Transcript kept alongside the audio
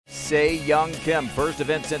Se Young Kim. First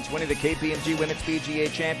event since winning the KPMG Women's PGA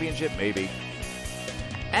Championship, maybe.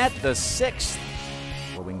 At the 6th,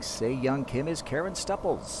 following Se Young Kim is Karen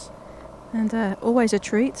Stupples. And always a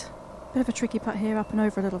treat. Bit of a tricky putt here, up and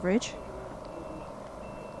over a little ridge.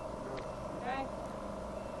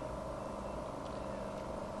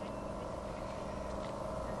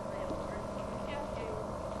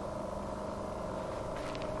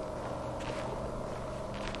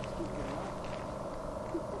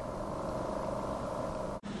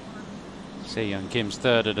 Se Young Kim's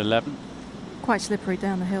third at 11. Quite slippery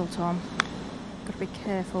down the hill, Tom. Got to be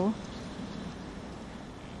careful.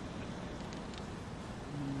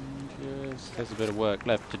 Just has a bit of work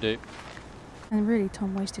left to do. And really,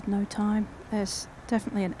 Tom wasted no time. There's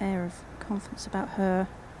definitely an air of confidence about her.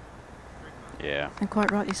 Yeah. And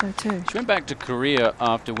quite rightly so too. She went back to Korea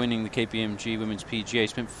after winning the KPMG Women's PGA.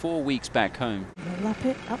 Spent 4 weeks back home. Lap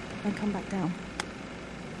it up and come back down.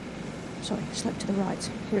 Sorry, slope to the right.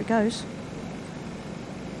 Here it goes.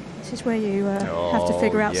 This is where you have to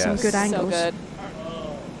figure out some good angles. So good.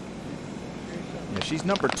 Yeah, she's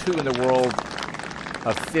number 2 in the world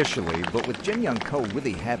officially, but with Jin Young Ko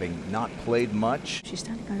really having not played much. She's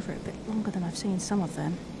standing over it a bit longer than I've seen some of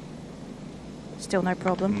them. Still no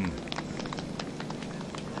problem.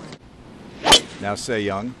 Now Se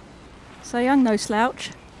Young. Se Young, no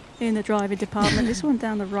slouch in the driving department. This one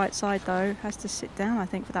down the right side, though, has to sit down, I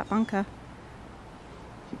think, for that bunker.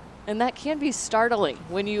 And that can be startling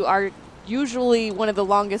when you are usually one of the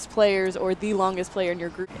longest players or the longest player in your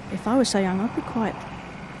group. If I was Se Young, I'd be quite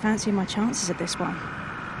fancying my chances at this one.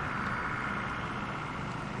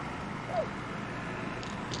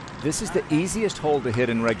 This is the easiest hole to hit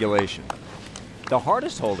in regulation. The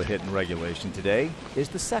hardest hole to hit in regulation today is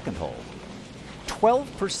the second hole.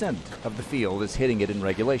 12% of the field is hitting it in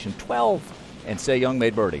regulation. 12. And Se Young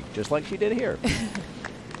made birdie, just like she did here.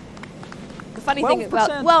 The funny thing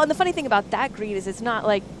and the funny thing about that green is it's not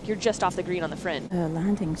like you're just off the green on the fringe. Her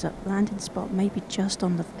landing spot maybe just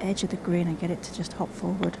on the edge of the green and get it to just hop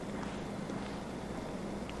forward.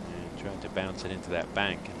 Yeah, trying to bounce it into that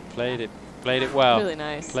bank and played it well. Really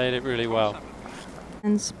nice. Played it really well.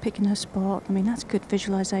 And picking her spot. I mean, that's good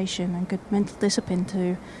visualization and good mental discipline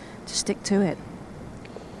to stick to it.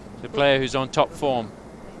 The player who's on top form,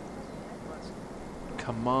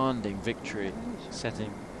 commanding victory,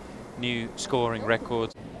 setting new scoring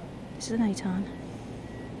records. This is an 8-iron.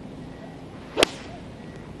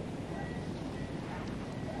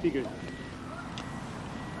 Be good.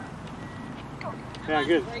 Yeah,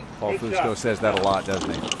 good. Paul Fusco says that a lot, doesn't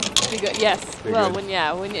he? Be good. Yes. Be well, good.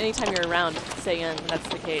 when anytime you're around Se Young, that's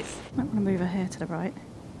the case. Might want to move her hair to the right.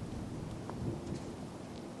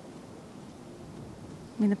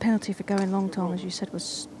 I mean, the penalty for going long, Tom, as you said,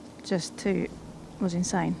 was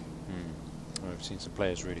insane. Well, we've seen some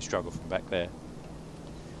players really struggle from back there.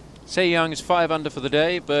 Se Young is 5 under for the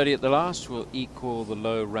day. Birdie at the last will equal the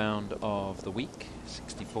low round of the week.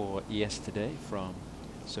 64 yesterday from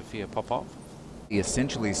Sophia Popov. He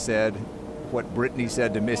essentially said what Brittany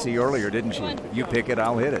said to Missy earlier, didn't she? You pick it,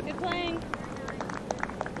 I'll hit it. Good playing.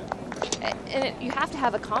 And you have to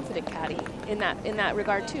have a confident caddy in that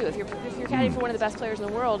regard too. If you're caddying for one of the best players in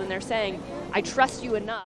the world and they're saying, "I trust you enough."